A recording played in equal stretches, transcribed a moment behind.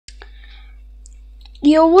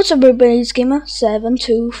Yo, what's up everybody's gamer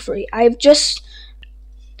 723. I'm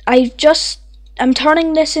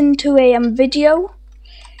turning this into a video,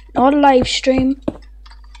 not a live stream.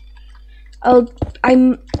 I'll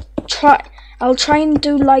try and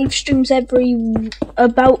do live streams every week,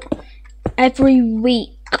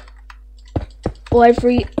 or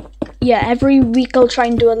every week I'll try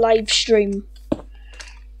and do a live stream.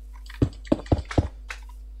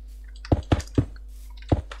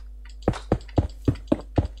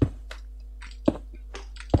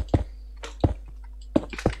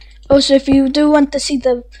 Also, if you do want to see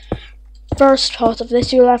the first part of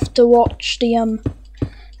this, you'll have to watch the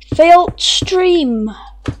failed stream.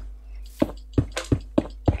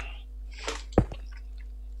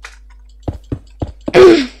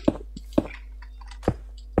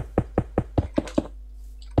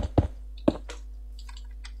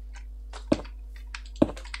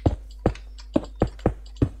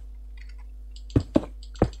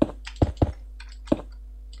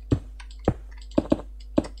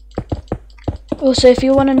 Also, if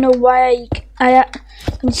you want to know why I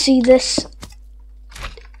can see this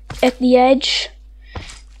at the edge,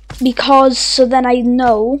 because so then I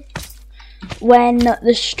know when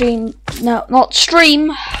the stream, no, not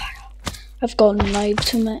stream. I've gone live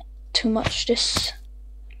too much. This.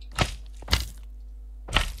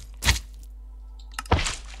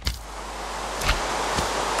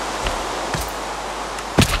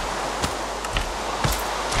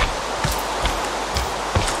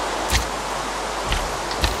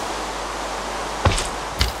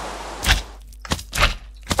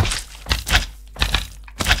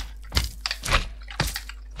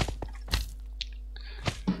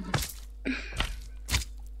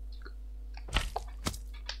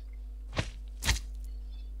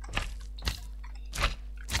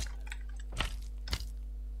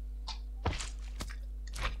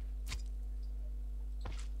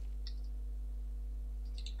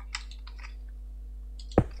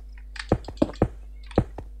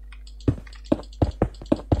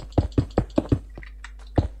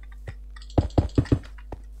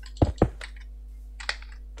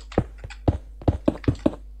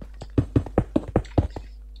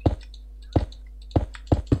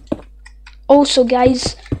 Also,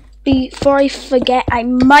 guys, before I forget, I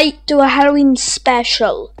might do a Halloween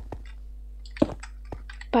special,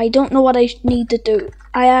 but I don't know what I need to do.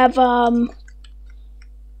 I have when's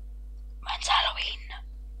Halloween?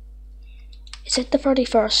 Is it the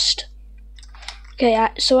 31st? Okay,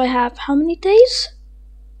 so I have how many days?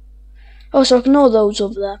 Oh, so ignore those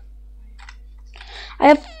over there. I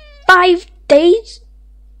have 5 days.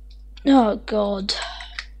 Oh God.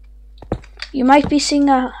 You might be seeing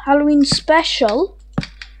a Halloween special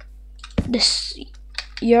this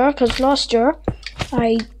year, because last year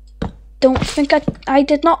I don't think I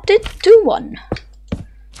did not do one.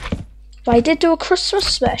 But I did do a Christmas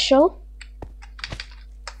special.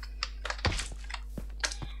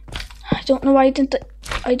 I don't know why I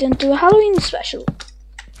didn't do a Halloween special.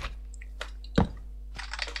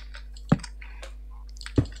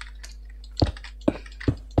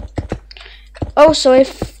 Also,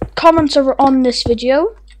 if comments are on this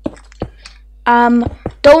video,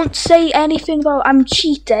 don't say anything about I'm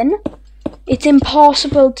cheating. It's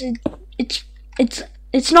impossible to. It's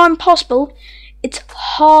not impossible. It's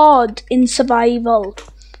hard in survival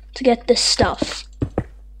to get this stuff.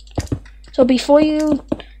 So before you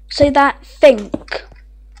say that, think.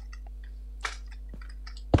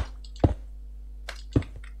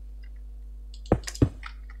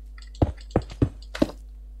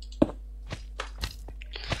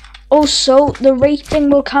 Also, the rating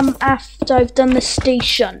will come after I've done the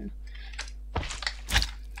station.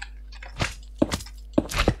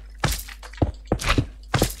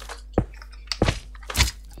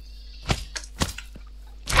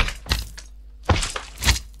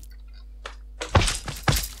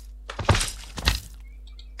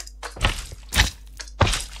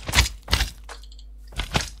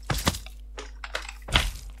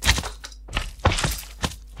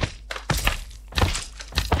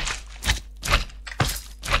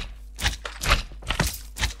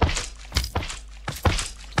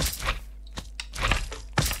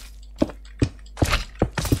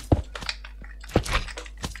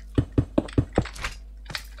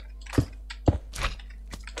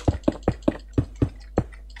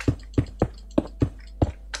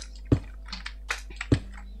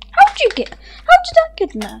 How did that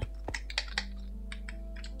get in there?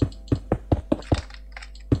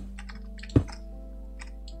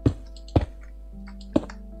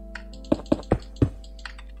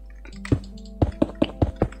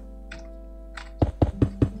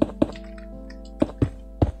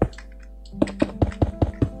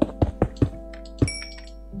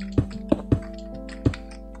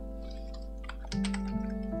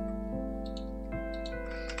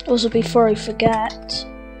 Also, before I forget,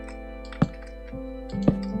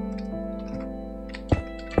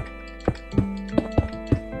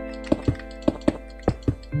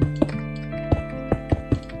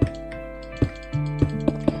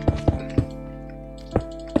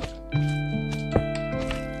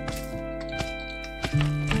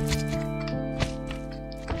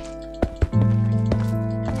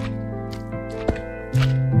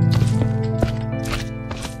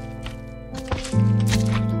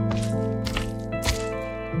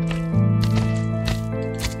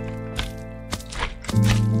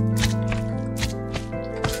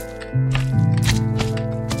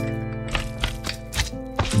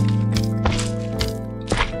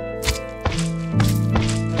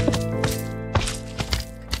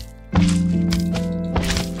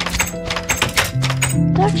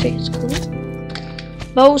 actually it's cool.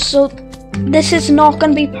 But also, this is not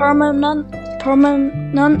going to be permanent.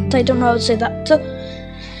 I don't know how to say that.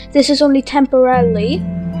 This is only temporarily.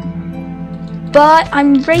 But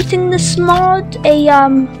I'm rating this mod a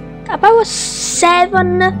about a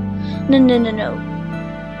 7. No.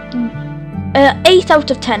 8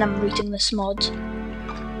 out of 10. I'm rating this mod.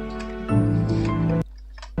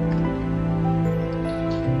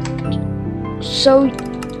 So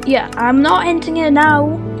yeah, I'm not ending it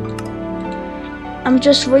now. I'm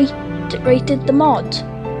just rated the mod.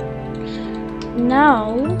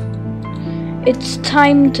 Now it's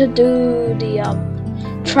time to do the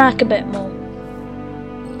track a bit more.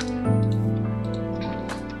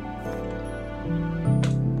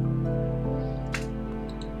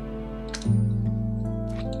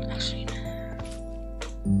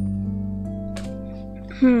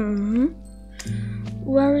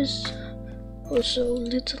 Where is also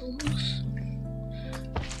littles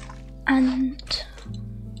and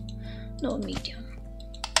no medium.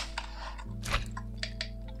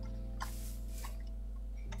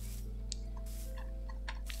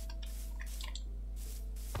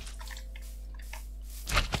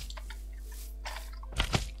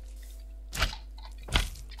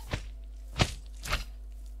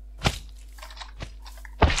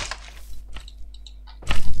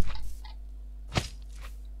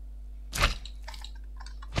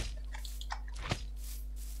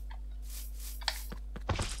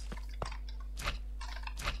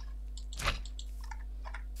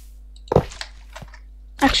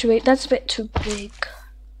 Actually, wait, that's a bit too big.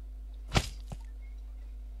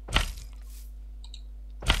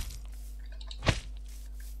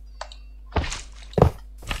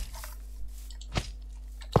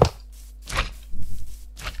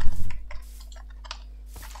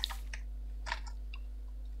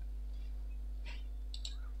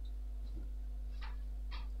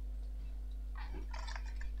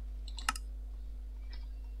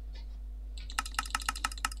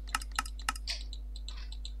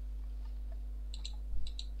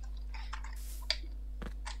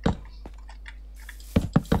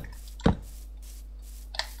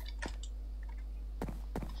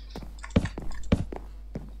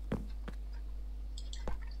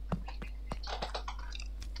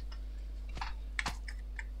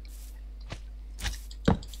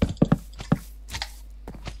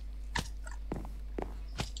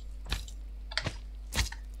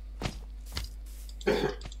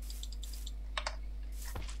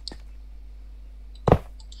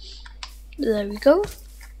 There we go.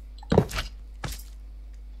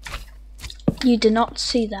 You did not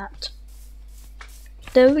see that.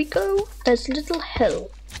 There we go. There's a little hill.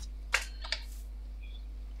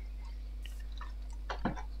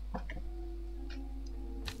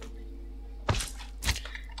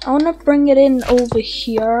 I want to bring it in over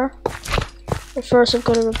here. But first I've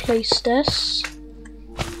got to replace this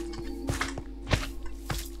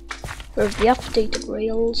with the updated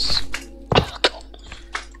rails.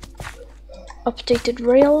 Updated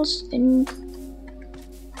rails in.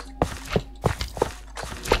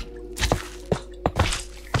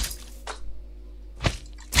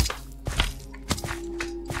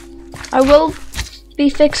 I will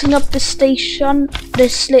be fixing up the station,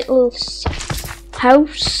 this little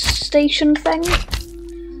house station thing.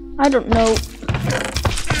 I don't know.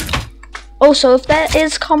 Also, if there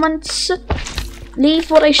is comments,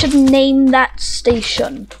 leave what I should name that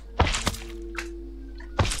station.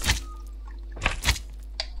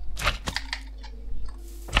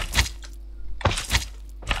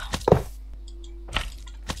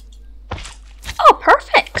 Oh,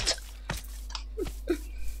 perfect.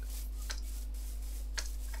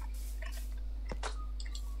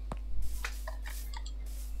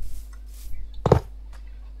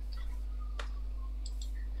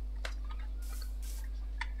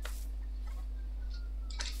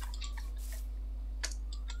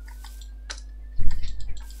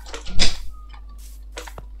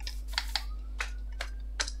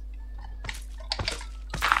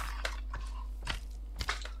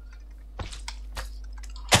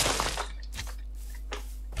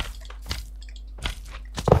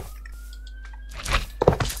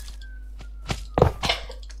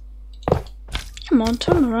 Come on,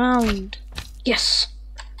 turn around. Yes.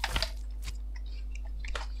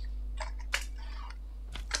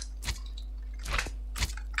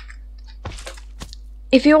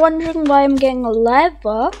 If you're wondering why I'm getting a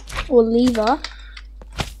lever or lever,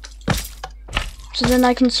 so then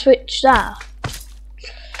I can switch that.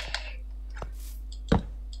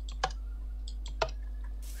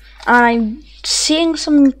 I'm seeing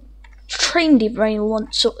some train derail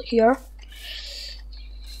once up here.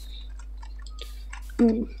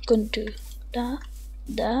 I'm gonna do that,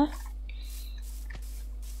 there.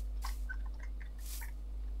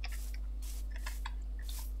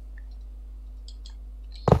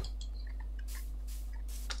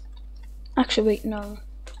 Actually, wait, no.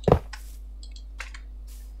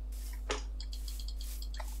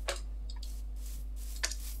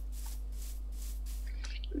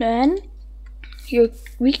 Then here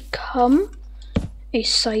we come a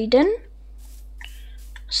siding.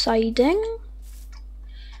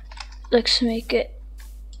 Let's make it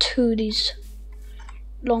 2 these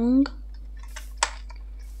long.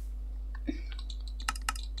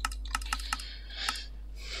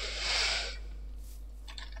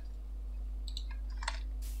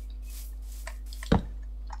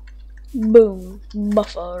 Boom,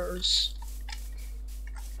 buffers.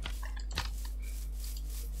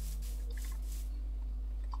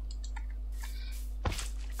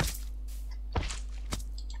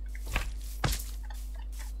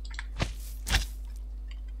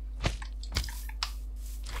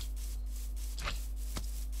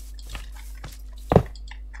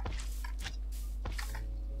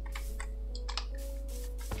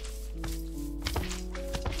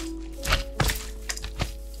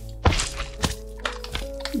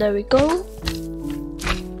 There we go.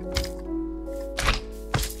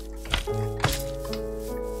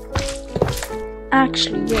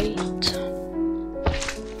 Actually, wait.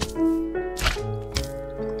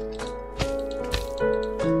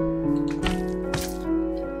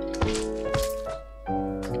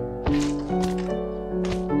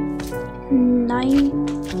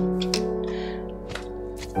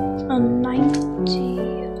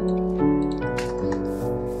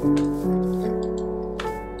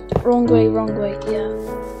 Wrong way, yeah.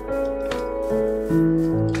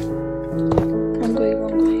 Wrong way.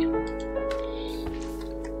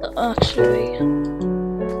 Actually,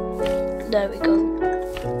 there we go.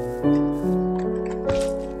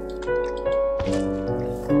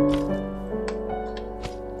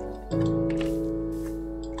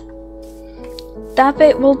 That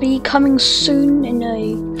bit will be coming soon in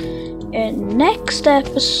a next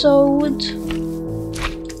episode.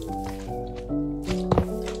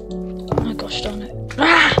 Oh gosh darn it.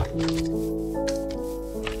 Ah!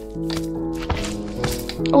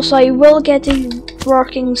 Also, I will get a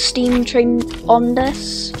working steam train on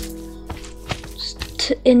this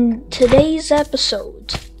in today's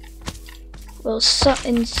episode. Well,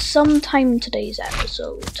 in sometime today's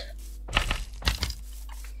episode.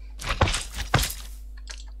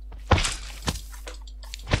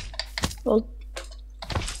 Well,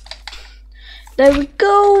 there we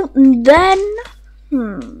go. And then,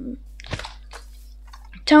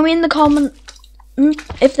 tell me in the comment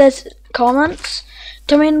if there's comments.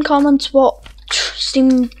 Tell me in the comments what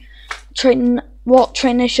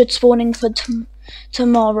train I should spawn in for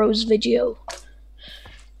tomorrow's video.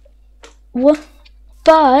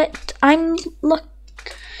 But I'm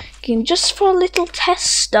looking just for a little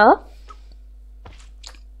tester,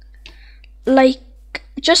 like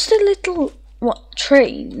just a little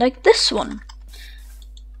train like this one,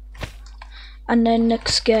 and then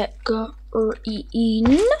let's get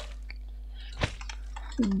green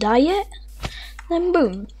diet. Then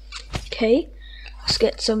boom. Okay, let's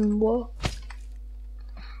get some water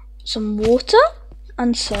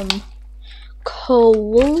and some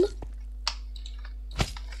coal.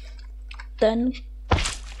 Then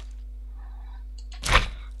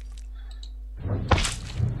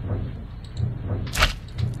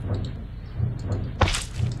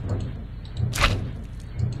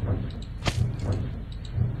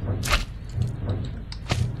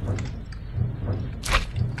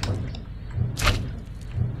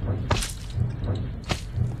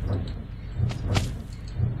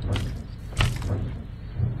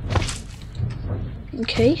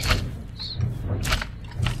okay.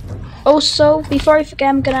 Also, before I forget,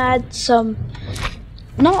 I'm gonna add some,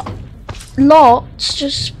 not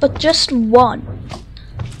lots, but just one.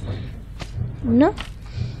 No.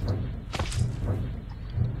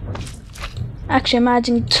 Actually, I'm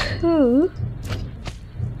adding 2.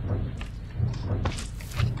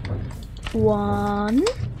 1.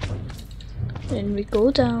 Then we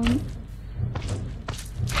go down.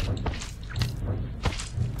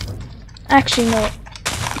 Actually, no.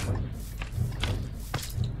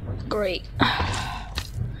 Great.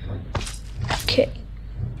 Okay.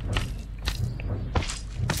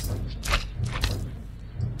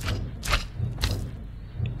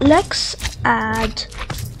 Let's add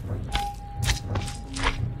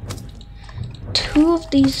 2 of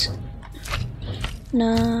these.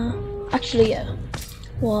 No, actually, yeah.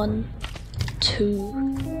 1,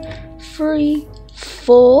 2, 3,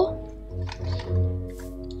 4,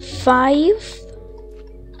 5.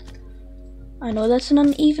 I know that's an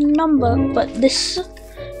uneven number, but this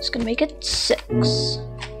is gonna make it 6.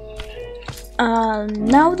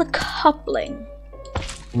 Now the coupling.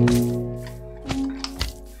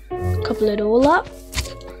 Couple it all up.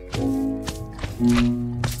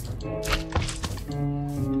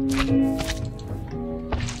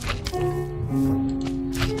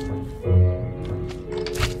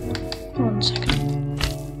 One second.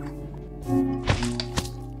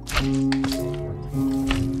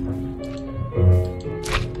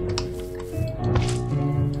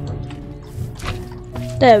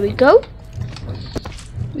 There we go.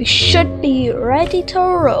 We should be ready to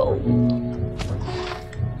roll.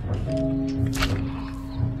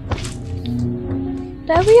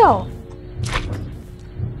 There we are.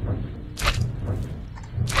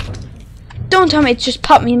 Don't tell me it just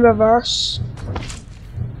popped me in reverse.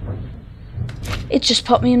 It just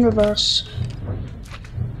popped me in reverse.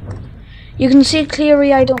 You can see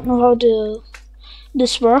clearly I don't know how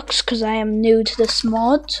this works because I am new to this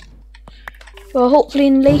mod. But hopefully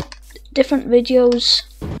in different videos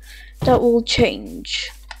that will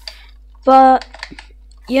change. But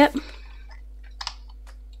yep.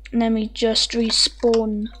 Let me just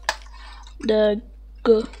respawn the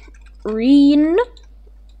green.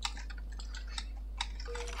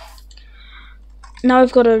 Now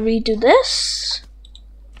I've got to redo this.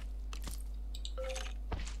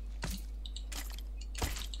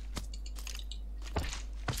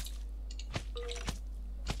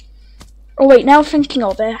 Oh wait, now thinking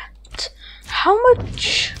of it. How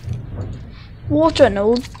much water and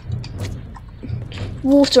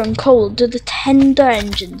coal do the tender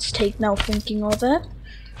engines take, now thinking of it?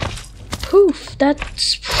 Poof,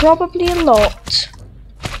 that's probably a lot.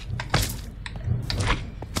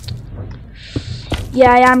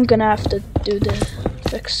 Yeah, I am gonna have to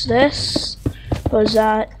fix this, because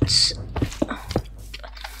that's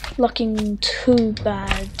looking too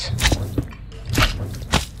bad.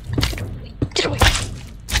 Get away.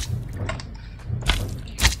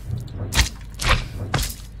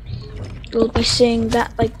 We'll be seeing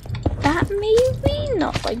that like that, maybe?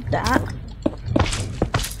 Not like that.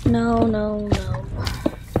 No, no, no.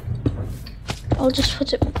 I'll just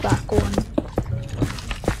put it back on.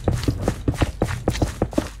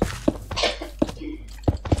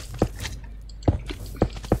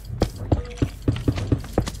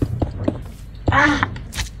 Ah!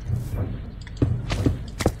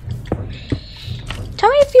 Tell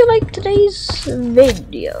me if you like today's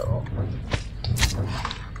video.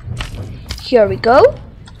 Here we go.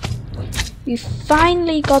 We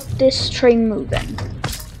finally got this train moving.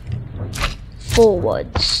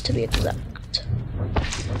 Forwards, to be exact.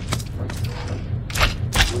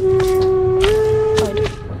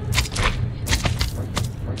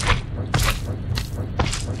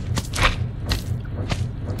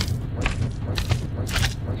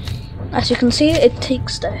 As you can see, it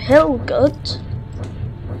takes the hill good.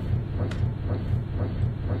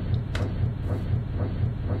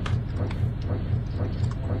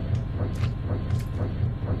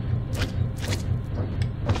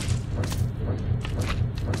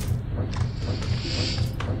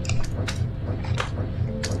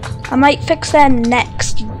 I might fix that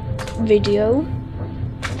next video.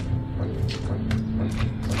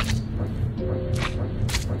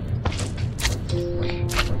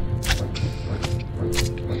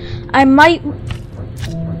 I might...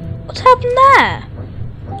 What's happened there?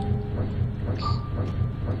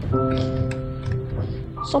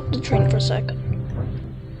 Stop the train for a second.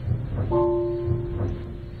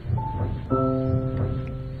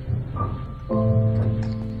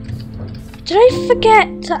 Did I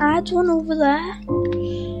forget to add one over there?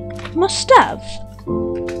 Must have.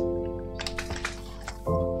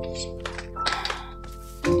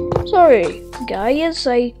 Sorry, guys.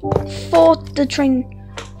 I thought the train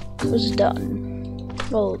was done.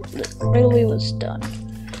 Well, the railway was done.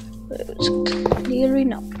 But it was clearly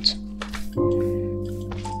not.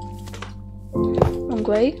 Wrong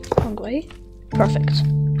way, wrong way. Perfect.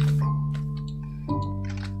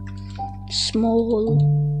 Small,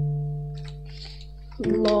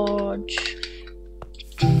 large,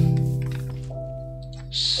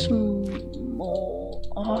 small.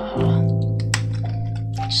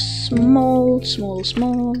 Small, small,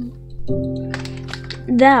 small.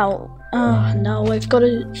 Now, no, I've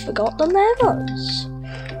forgot the levers.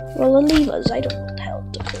 Well, the levers, I don't know what the hell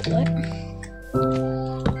to call it.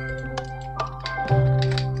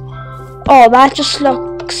 Oh, that just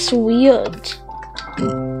looks weird.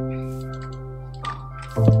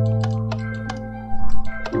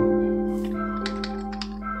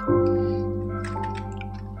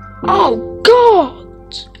 Oh,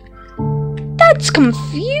 God! That's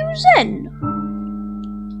confusing!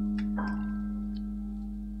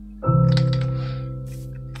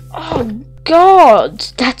 Oh, God!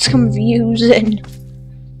 That's confusing.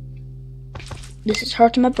 This is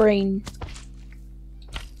hurting my brain.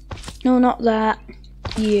 No, not that.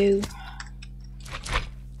 You.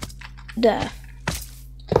 There.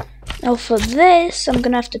 Now for this, I'm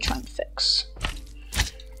gonna have to try and fix.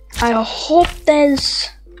 I hope there's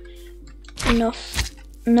enough.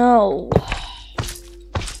 No.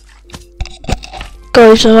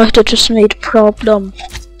 Guys, I like to just made a problem.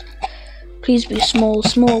 Please be small,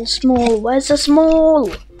 small, small. Where's the small?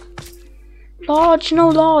 Large, no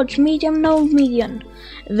large. Medium, no medium.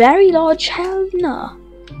 Very large, hell no.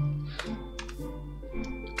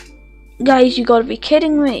 Guys, you gotta be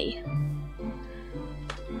kidding me.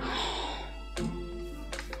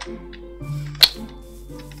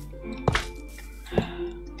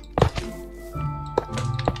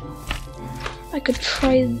 I could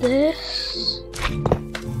try this.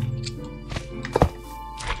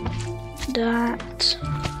 That.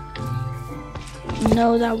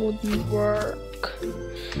 No, that wouldn't work.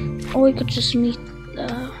 Or we could just meet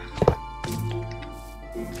the.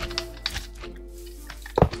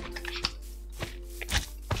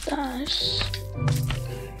 That.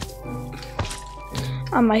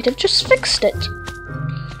 I might have just fixed it.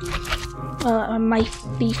 I might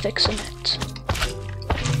be fixing it.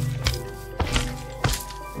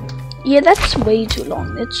 Yeah, that's way too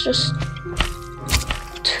long. It's just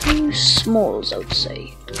two smalls, I would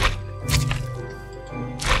say.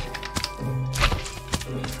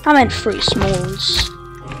 I meant 3 smalls.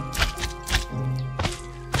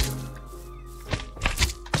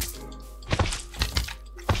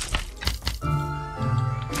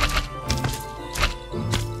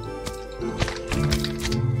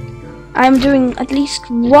 I'm doing at least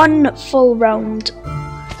 1 full round.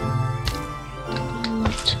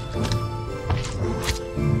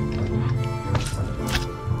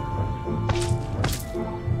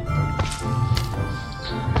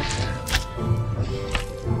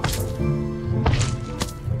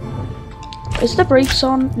 Is the brakes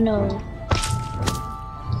on? No.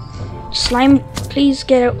 Slime, please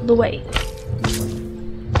get out of the way.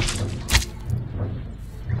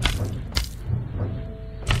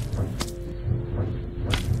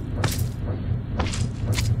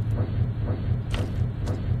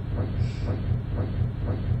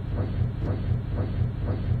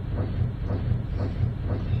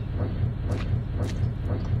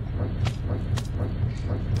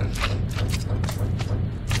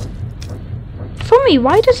 For me,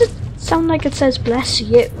 why does it sound like it says bless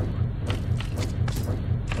you?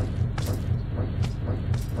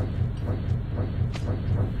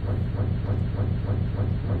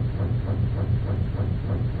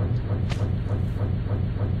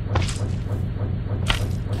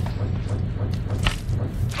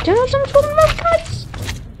 Do you know what I'm talking about, guys?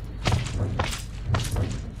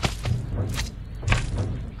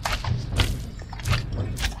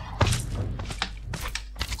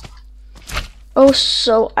 Oh,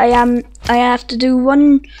 so I have to do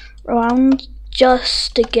 1 round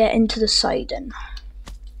just to get into the siding.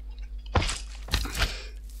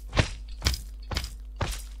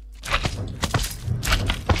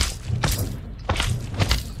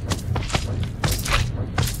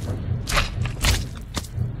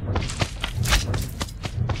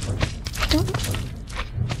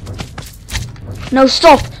 No,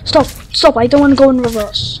 stop! Stop! Stop! I don't want to go in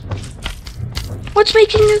reverse. What's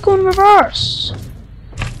making you go in reverse?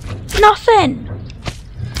 Nothing!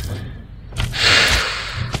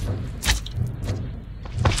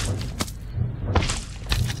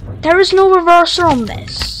 There is no reverser on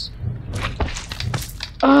this.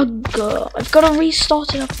 Oh god, I've got to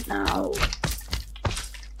restart it up now.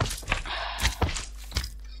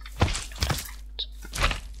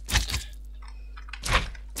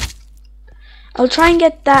 I'll try and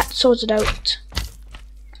get that sorted out,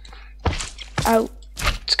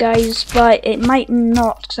 guys, but it might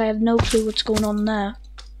not because I have no clue what's going on there.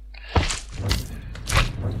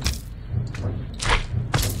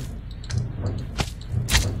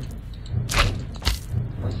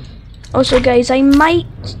 Also, guys, I might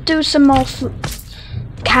do some off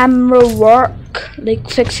camera work, like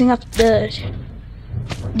fixing up the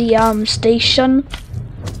station.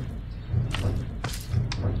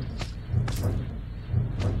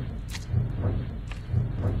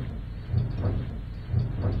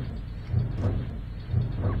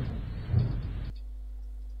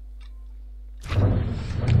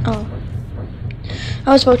 Oh,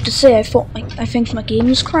 I was about to say I think my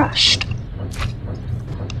game's crashed.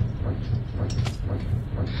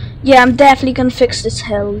 Yeah, I'm definitely gonna fix this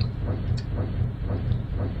hill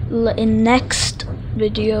in next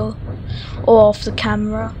video or off the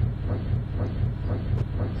camera.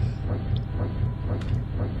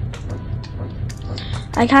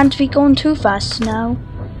 I can't be going too fast now.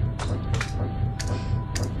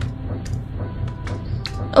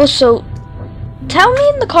 Also, tell me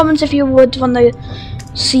in the comments if you would want to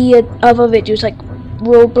see other videos like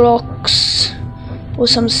Roblox or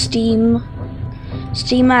some Steam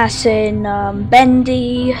as in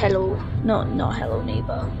Bendy, Hello, no, not Hello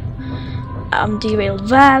Neighbor, Derailed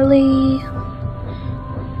Valley.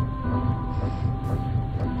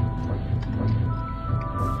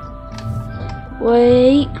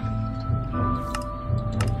 Wait.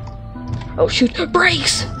 Oh shoot,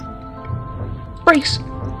 brakes! Brakes!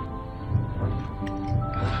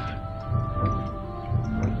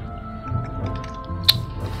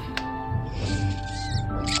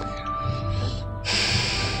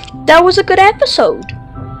 That was a good episode.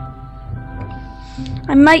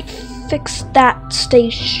 I might fix that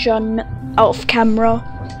station off camera.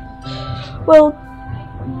 Well,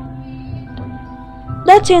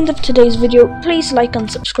 that's the end of today's video. Please like and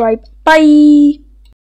subscribe. Bye!